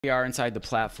We are inside the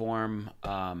platform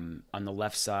on the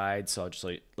left side. So I'll just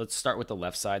let's start with the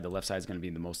left side. The left side is going to be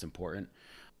the most important.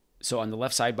 So on the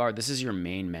left sidebar, this is your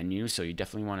main menu. So you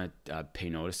definitely want to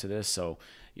pay notice to this. So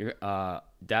your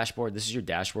dashboard, this is your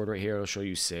dashboard right here. It'll show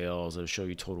you sales. It'll show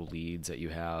you total leads that you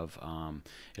have.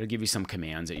 It'll give you some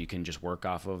commands that you can just work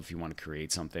off of. If you want to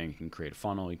create something, you can create a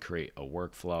funnel, you create a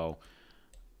workflow.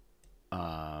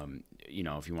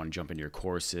 If you want to jump into your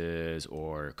courses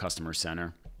or customer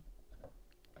center.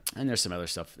 And there's some other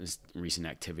stuff, recent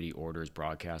activity, orders,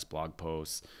 broadcasts, blog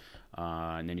posts.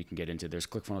 And then you can get into, there's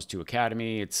ClickFunnels 2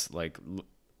 Academy. It's like,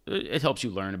 it helps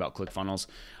you learn about ClickFunnels,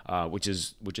 which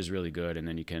is really good. And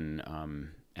then you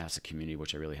can ask the community,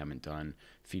 which I really haven't done.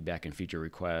 Feedback and feature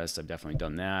requests, I've definitely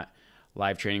done that.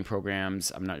 Live training programs,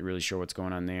 I'm not really sure what's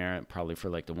going on there. Probably for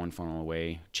like the One Funnel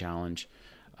Away challenge.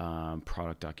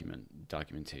 Product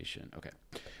documentation. Okay.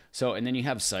 So, and then you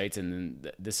have sites, and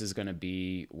then this is going to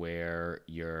be where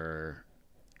your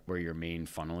main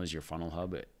funnel is, your funnel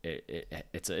hub.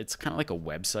 It's kind of like a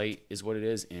website is what it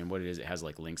is. And what it is, it has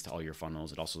like links to all your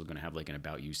funnels. It also is going to have like an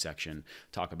about you section,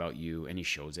 talk about you, any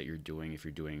shows that you're doing. If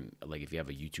you're doing, like if you have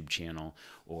a YouTube channel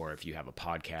or if you have a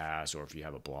podcast or if you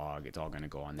have a blog, it's all going to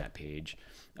go on that page.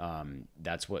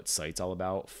 That's what site's all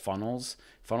about. Funnels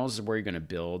is where you're going to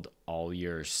build all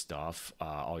your stuff,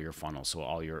 all your funnels.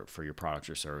 So for your products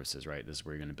or services, right? This is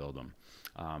where you're going to build them.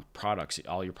 Products,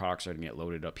 all your products are going to get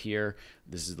loaded up here.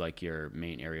 This is like your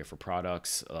main area for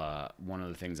products. One of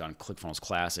the things on ClickFunnels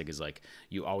Classic is like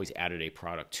you always added a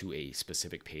product to a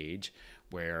specific page,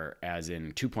 whereas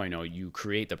in 2.0 you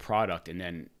create the product, and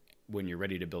then when you're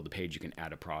ready to build a page, you can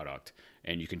add a product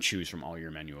and you can choose from all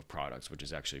your menu of products, which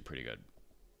is actually pretty good.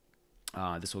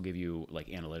 This will give you like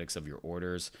analytics of your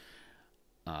orders.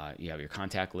 You have your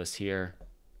contact list here.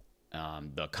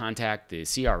 The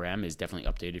CRM is definitely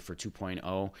updated for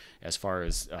 2.0 as far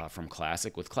as from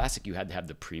Classic. With Classic, you had to have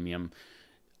the premium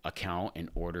account in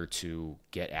order to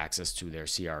get access to their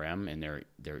CRM and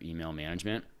their email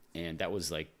management. And that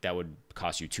would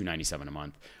cost you $297 a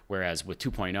month. Whereas with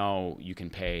 2.0, you can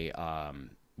pay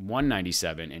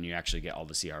 $197 and you actually get all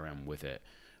the CRM with it,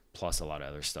 plus a lot of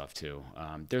other stuff too.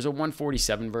 There's a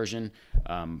 147 version,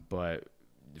 but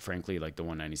frankly, like the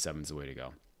 197 is the way to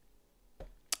go.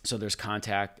 So there's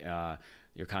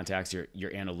your contacts,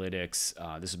 your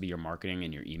analytics. This would be your marketing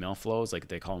and your email flows. Like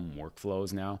they call them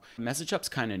workflows now. Message Hub's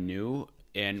kind of new.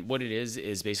 And what it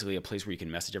is basically a place where you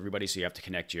can message everybody. So you have to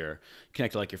connect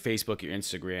like your Facebook, your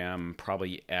Instagram,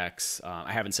 probably X.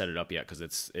 I haven't set it up yet because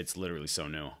it's literally so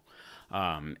new.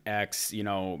 X,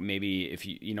 maybe if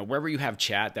wherever you have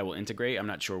chat that will integrate, I'm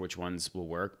not sure which ones will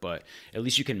work, but at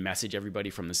least you can message everybody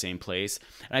from the same place.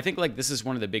 And I think like this is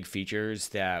one of the big features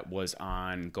that was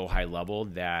on Go High Level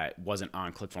that wasn't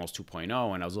on ClickFunnels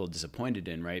 2.0, and I was a little disappointed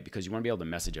in, right? Because you want to be able to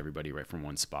message everybody right from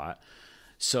one spot.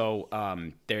 So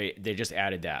they just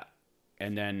added that.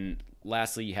 And then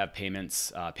lastly, you have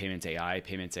payments, Payments AI.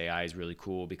 Payments AI is really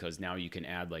cool because now you can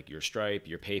add like your Stripe,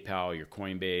 your PayPal, your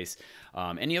Coinbase,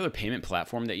 any other payment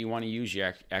platform that you want to use.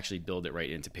 You actually build it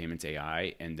right into Payments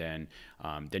AI, and then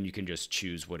you can just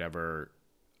choose whatever.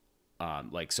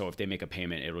 So if they make a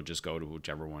payment, it'll just go to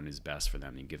whichever one is best for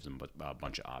them and gives them a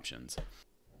bunch of options.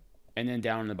 And then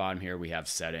down in the bottom here, we have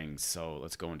settings. So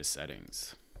let's go into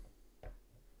settings.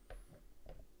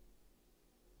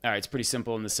 All right, it's pretty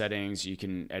simple in the settings. You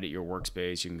can edit your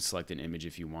workspace. You can select an image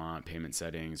if you want, payment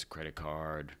settings, credit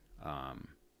card.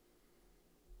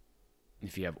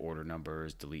 If you have order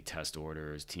numbers, delete test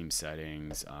orders, team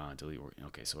settings, delete.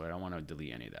 Okay, so I don't want to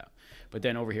delete any of that. But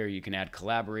then over here, you can add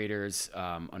collaborators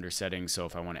under settings. So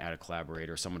if I want to add a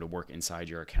collaborator, someone to work inside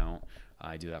your account,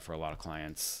 I do that for a lot of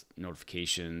clients.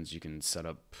 Notifications, you can set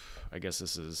up, I guess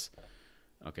this is,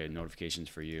 okay, notifications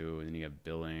for you. And then you have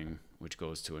billing, which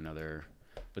goes to another.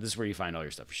 But this is where you find all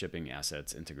your stuff: shipping,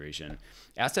 assets, integration.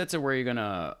 Assets are where you're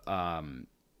gonna.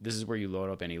 This is where you load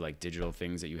up any like digital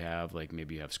things that you have. Like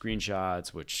maybe you have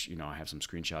screenshots, which I have some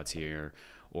screenshots here,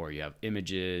 or you have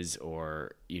images,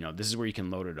 or this is where you can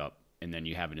load it up, and then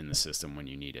you have it in the system when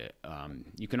you need it.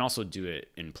 You can also do it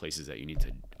in places that you need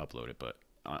to upload it, but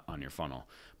on your funnel.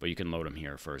 But you can load them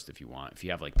here first if you want. If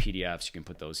you have like PDFs, you can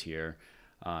put those here.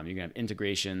 You can have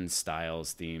integrations,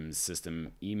 styles, themes,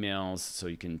 system, emails. So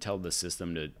you can tell the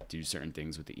system to do certain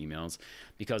things with the emails.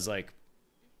 Because like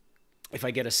if I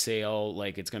get a sale,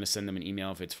 like it's going to send them an email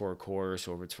if it's for a course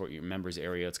or if it's for your members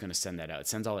area, it's going to send that out. It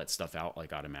sends all that stuff out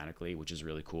like automatically, which is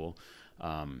really cool.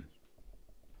 I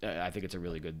think it's a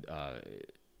really good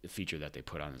feature that they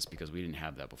put on this because we didn't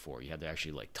have that before. You had to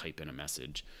actually like type in a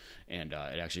message, and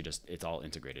it's all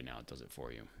integrated now. It does it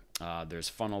for you. There's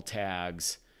funnel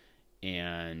tags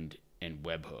and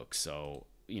webhooks. So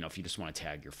if you just want to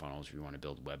tag your funnels, if you want to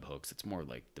build webhooks, it's more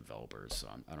like developers. So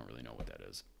I don't really know what that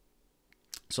is.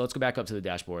 So let's go back up to the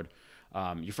dashboard.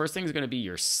 Your first thing is going to be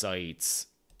your sites.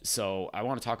 So I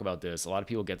want to talk about this. A lot of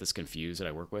people get this confused that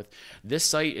I work with. This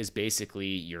site is basically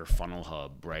your funnel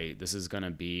hub, right? This is going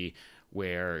to be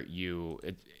where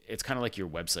it's kind of like your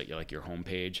website, like your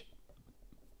homepage.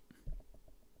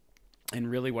 And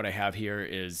really what I have here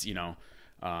is,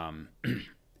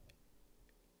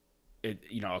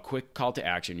 a quick call to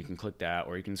action. You can click that,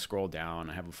 or you can scroll down.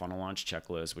 I have a funnel launch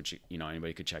checklist, which,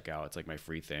 anybody could check out. It's like my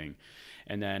free thing.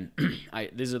 And then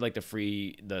these are like the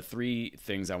 3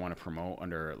 things I want to promote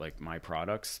under like my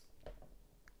products.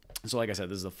 So like I said,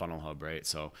 this is the funnel hub, right?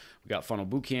 So we got Funnel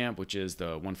Bootcamp, which is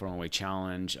the One Funnel Away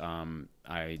challenge.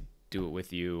 I do it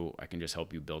with you. I can just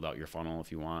help you build out your funnel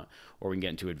if you want, or we can get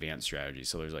into advanced strategies.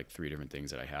 So there's like 3 different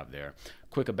things that I have there.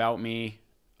 Quick about me,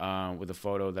 with a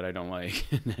photo that I don't like,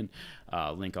 and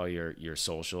then link all your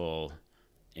social.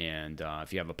 And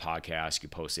if you have a podcast, you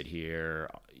post it here.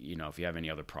 If you have any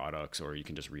other products, or you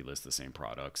can just relist the same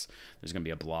products. There's going to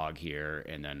be a blog here,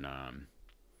 and then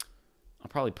I'll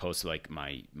probably post like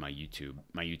my YouTube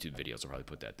videos. I'll probably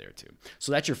put that there too.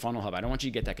 So that's your funnel hub. I don't want you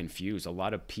to get that confused. A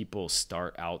lot of people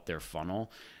start out their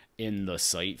funnel in the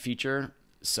site feature.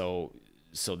 So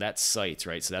that's sites,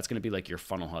 right? So that's going to be like your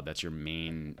funnel hub. That's your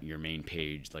main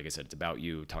page. Like I said, it's about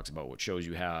you. It talks about what shows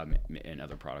you have and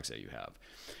other products that you have.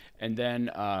 And then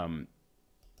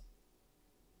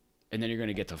you're going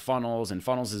to get to funnels, and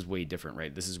funnels is way different,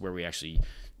 right? This is where we actually,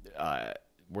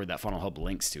 where that funnel hub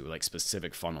links to, like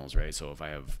specific funnels, right? So if I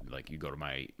have, like, you go to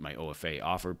my OFA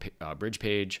offer bridge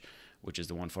page, which is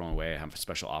the One Funnel Away, I have a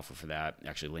special offer for that.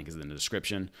 Actually, link is in the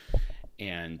description.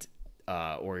 And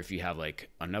or if you have like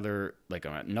another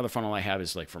funnel I have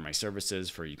is like for my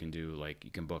services, you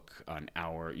can book an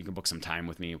hour, you can book some time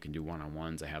with me. You can do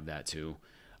one-on-ones. I have that too.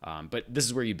 But this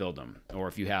is where you build them. Or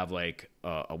if you have like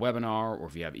a webinar, or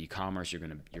if you have e-commerce, you're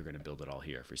gonna build it all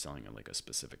here. If you're selling like a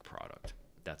specific product,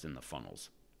 that's in the funnels.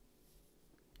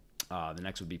 The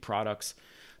next would be products.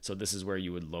 So this is where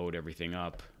you would load everything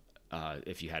up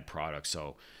if you had products.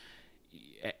 So,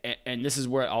 and this is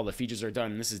where all the features are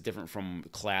done. And this is different from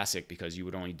Classic, because you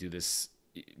would only do this.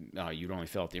 You'd only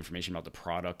fill out the information about the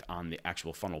product on the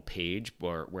actual funnel page,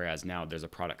 whereas now there's a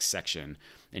product section,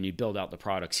 and you build out the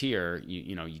products here.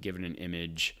 You give it an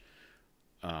image.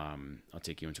 I'll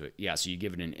take you into it. Yeah, so you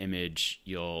give it an image.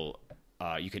 You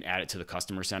can add it to the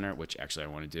customer center, which actually I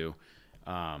want to do.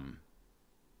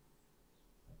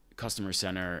 Customer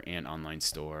center and online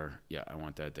store. Yeah, I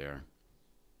want that there.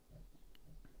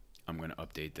 I'm going to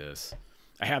update this.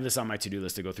 I have this on my to-do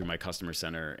list to go through my customer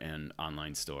center and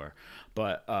online store,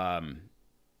 but and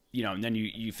then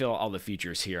you fill all the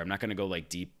features here. I'm not going to go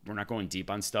deep. We're not going deep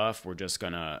on stuff. We're just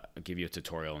going to give you a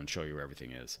tutorial and show you where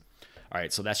everything is. All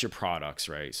right. So that's your products,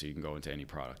 right? So you can go into any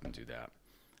product and do that.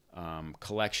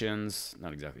 Collections,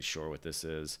 not exactly sure what this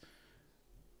is.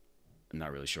 I'm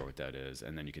not really sure what that is.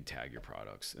 And then you can tag your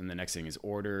products. And the next thing is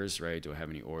orders, right? Do I have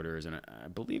any orders? And I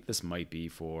believe this might be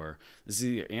this is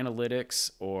either analytics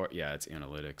or, yeah, it's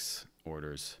analytics,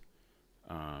 orders.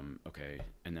 Okay.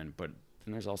 And then, but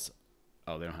then there's also,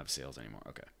 oh, they don't have sales anymore.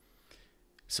 Okay.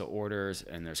 So orders,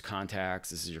 and there's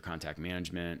contacts. This is your contact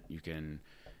management. You can,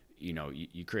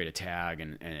 you create a tag,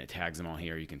 and it tags them all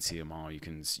here. You can see them all. You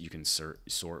can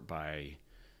sort by,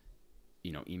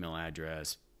 email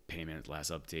address, payment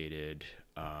last updated,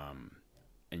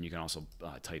 and you can also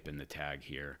type in the tag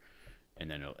here,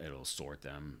 and then it'll sort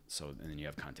them. So, and then you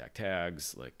have contact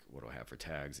tags. Like, what do I have for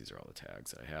tags? These are all the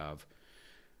tags that I have.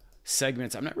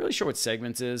 Segments, I'm not really sure what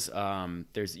segments is.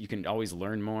 You can always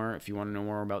learn more if you want to know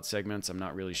more about segments. I'm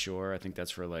not really sure. I think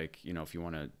that's for if you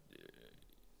want to,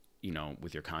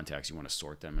 with your contacts, you want to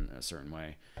sort them in a certain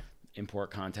way.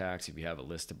 Import contacts, if you have a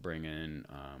list to bring in,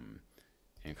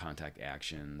 and contact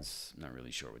actions. I'm not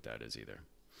really sure what that is either.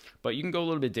 But you can go a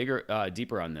little bit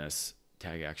deeper on this.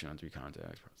 Tag action on 3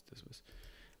 contacts. This was,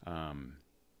 and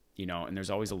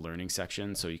there's always a learning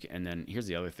section. So you can, and then here's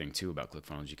the other thing too about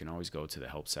ClickFunnels. You can always go to the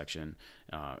help section,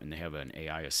 and they have an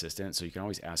AI assistant. So you can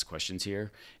always ask questions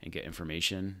here and get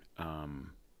information.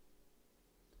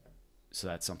 So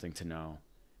that's something to know.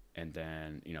 And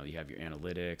then, you have your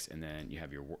analytics, and then you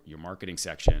have your marketing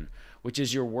section, which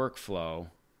is your workflow.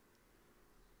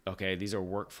 Okay, these are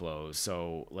workflows.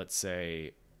 So let's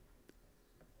say,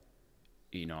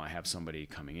 I have somebody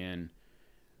coming in.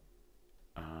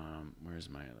 Where's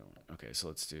my other one? Okay, so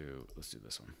let's do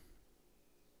this one.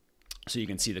 So you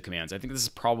can see the commands. I think this is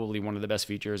probably one of the best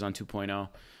features on 2.0.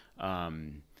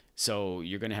 So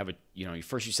you're going to have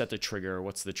first you set the trigger.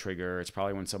 What's the trigger? It's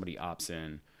probably when somebody opts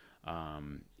in.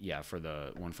 For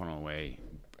the One Funnel Away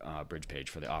bridge page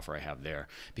for the offer I have there,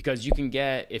 because you can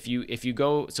get, if you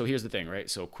go, so here's the thing, right?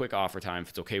 So quick offer time, if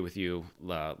it's okay with you,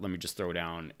 let me just throw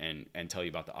down and tell you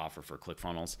about the offer for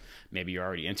ClickFunnels. Maybe you're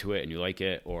already into it and you like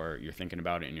it, or you're thinking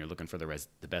about it and you're looking for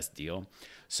the best deal.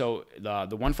 So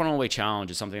the One Funnel Away Challenge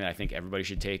is something that I think everybody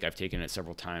should take. I've taken it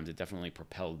several times. It definitely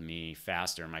propelled me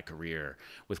faster in my career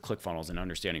with ClickFunnels and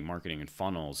understanding marketing and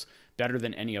funnels better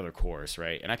than any other course,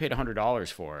 right? And I paid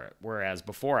 $100 for it, whereas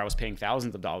before I was paying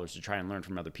thousands of dollars to try and learn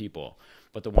from other people.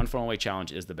 But the One Funnel Away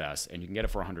Challenge is the best, and you can get it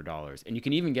for $100, and you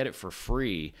can even get it for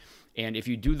free. And if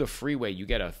you do the free way, you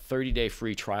get a 30-day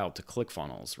free trial to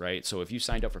ClickFunnels, right? So if you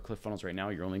signed up for ClickFunnels right now,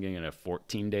 you're only getting a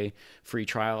 14-day free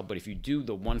trial. But if you do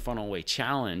the One Funnel Away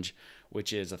Challenge,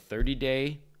 which is a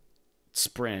 30-day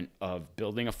sprint of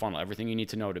building a funnel, everything you need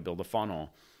to know to build a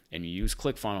funnel, and you use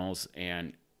ClickFunnels,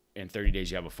 and in 30 days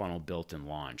you have a funnel built and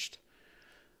launched.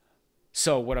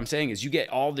 So what I'm saying is you get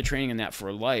all the training in that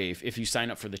for life if you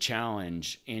sign up for the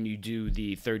challenge and you do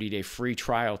the 30-day free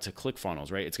trial to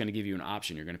ClickFunnels, right? It's going to give you an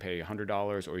option. You're going to pay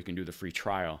 $100 or you can do the free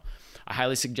trial. I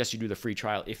highly suggest you do the free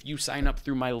trial. If you sign up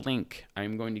through my link,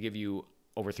 I'm going to give you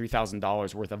over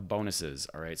 $3,000 worth of bonuses,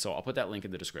 all right? So I'll put that link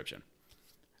in the description.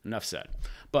 Enough said.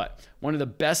 But one of the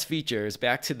best features,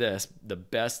 back to this, the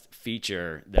best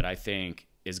feature that I think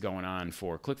is going on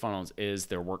for ClickFunnels is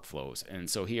their workflows. And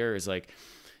so here is like,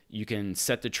 you can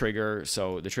set the trigger.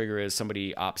 So the trigger is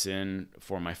somebody opts in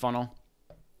for my funnel.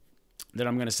 Then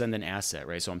I'm going to send an asset,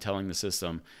 right? So I'm telling the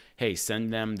system, hey,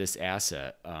 send them this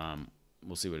asset.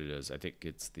 We'll see what it is. I think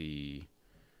it's the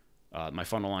my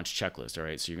funnel launch checklist. All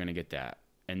right. So you're going to get that.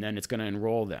 And then it's going to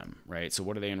enroll them, right? So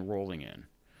what are they enrolling in?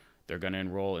 They're going to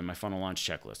enroll in my funnel launch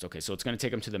checklist. Okay. So it's going to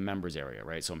take them to the members area,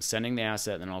 right? So I'm sending the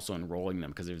asset and then also enrolling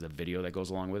them because there's a video that goes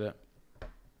along with it.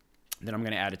 Then I'm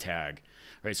going to add a tag,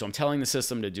 right? So I'm telling the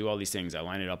system to do all these things. I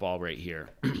line it up all right here,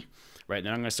 right?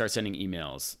 Then I'm going to start sending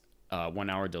emails, 1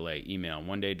 hour delay, email,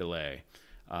 1 day delay.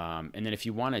 And then if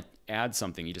you want to add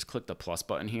something, you just click the plus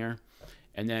button here,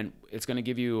 and then it's going to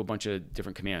give you a bunch of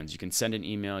different commands. You can send an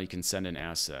email, you can send an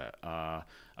asset, a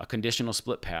conditional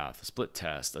split path, a split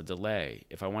test, a delay.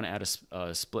 If I want to add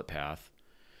a split path,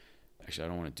 actually, I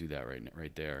don't want to do that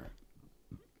right there,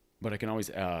 but I can always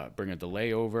bring a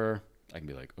delay over. I can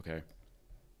be like, okay,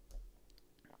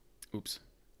 oops,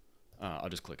 I'll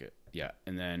just click it. Yeah.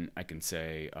 And then I can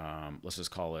say, let's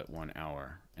just call it 1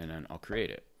 hour, and then I'll create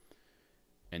it.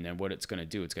 And then what it's going to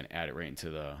do, it's going to add it right into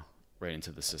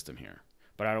the system here,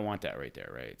 but I don't want that right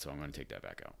there. Right. So I'm going to take that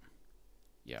back out.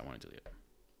 Yeah. I want to delete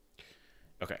it.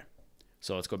 Okay.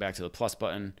 So let's go back to the plus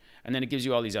button, and then it gives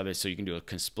you all these others. So you can do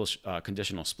a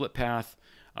conditional split path.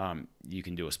 You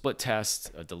can do a split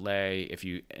test, a delay. If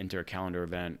you enter a calendar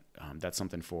event, that's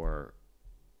something for,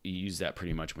 you use that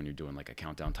pretty much when you're doing like a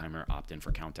countdown timer, opt in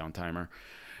for countdown timer,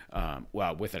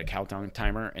 well, with a countdown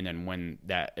timer. And then when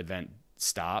that event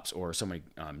stops or somebody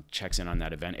checks in on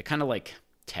that event, it kind of like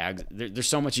tags. There's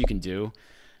so much you can do.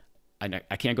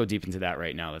 I can't go deep into that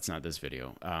right now. That's not this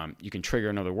video. You can trigger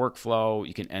another workflow.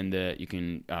 You can end it. You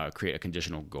can create a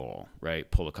conditional goal, right?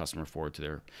 Pull the customer forward to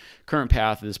their current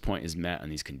path at this point is met on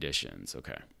these conditions.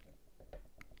 Okay.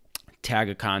 Tag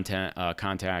a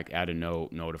contact, add a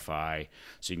note, notify.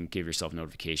 So you can give yourself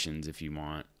notifications if you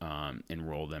want.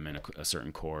 Enroll them in a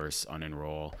certain course,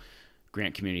 unenroll.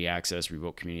 Grant community access,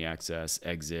 revoke community access,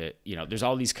 exit. You know, there's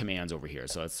all these commands over here.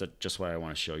 So that's just what I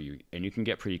want to show you. And you can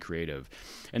get pretty creative.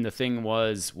 And the thing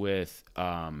was with,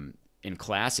 in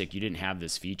Classic, you didn't have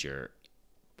this feature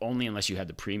only unless you had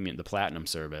the premium, the platinum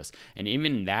service. And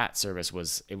even that service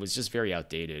was just very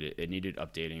outdated. It needed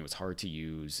updating. It was hard to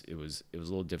use. It was a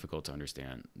little difficult to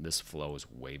understand. This flow is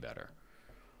way better.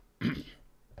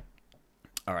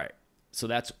 All right. So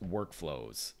that's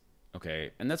workflows.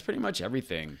 Okay, and that's pretty much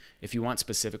everything. If you want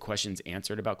specific questions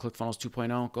answered about ClickFunnels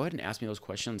 2.0, go ahead and ask me those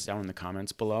questions down in the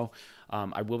comments below.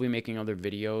 I will be making other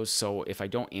videos, so if I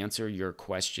don't answer your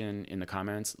question in the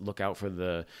comments, look out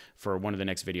for one of the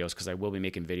next videos, because I will be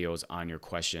making videos on your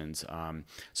questions.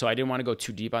 So I didn't want to go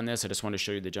too deep on this. I just want to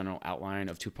show you the general outline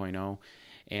of 2.0.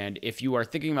 And if you are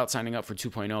thinking about signing up for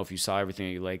 2.0, if you saw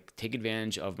everything you like, take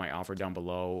advantage of my offer down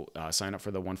below. Sign up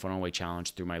for the One Funnel Away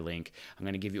Challenge through my link. I'm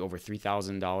going to give you over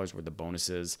 $3,000 worth of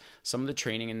bonuses. Some of the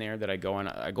training in there that I go on,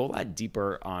 I go a lot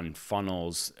deeper on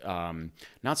funnels,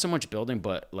 not so much building,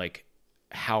 but like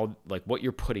how, like what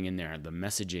you're putting in there, the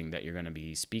messaging that you're going to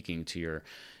be speaking to your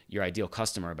ideal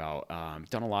customer about.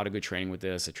 Done a lot of good training with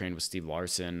this. I trained with Steve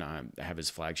Larson. I have his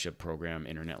flagship program,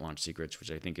 Internet Launch Secrets,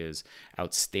 which I think is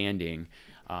outstanding.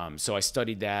 So I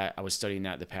studied that. I was studying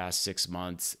that the past 6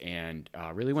 months and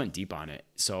really went deep on it.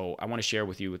 So I want to share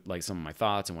with you like some of my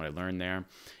thoughts and what I learned there.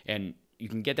 And you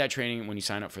can get that training when you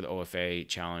sign up for the OFA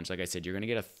challenge. Like I said, you're going to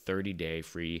get a 30-day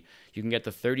free. You can get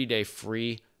the 30-day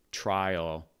free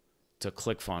trial to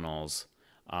ClickFunnels.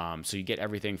 So you get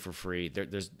everything for free.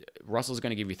 Russell's going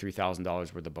to give you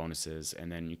 $3,000 worth of bonuses,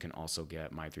 and then you can also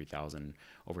get my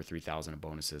over 3,000 of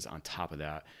bonuses on top of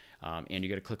that. And you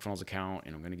get a ClickFunnels account,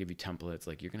 and I'm going to give you templates.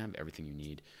 Like, you're going to have everything you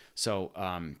need. So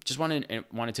just wanted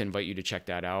to invite you to check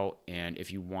that out. And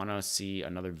if you want to see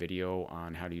another video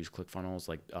on how to use ClickFunnels,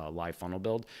 like live funnel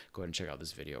build, go ahead and check out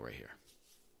this video right here.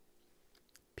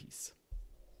 Peace.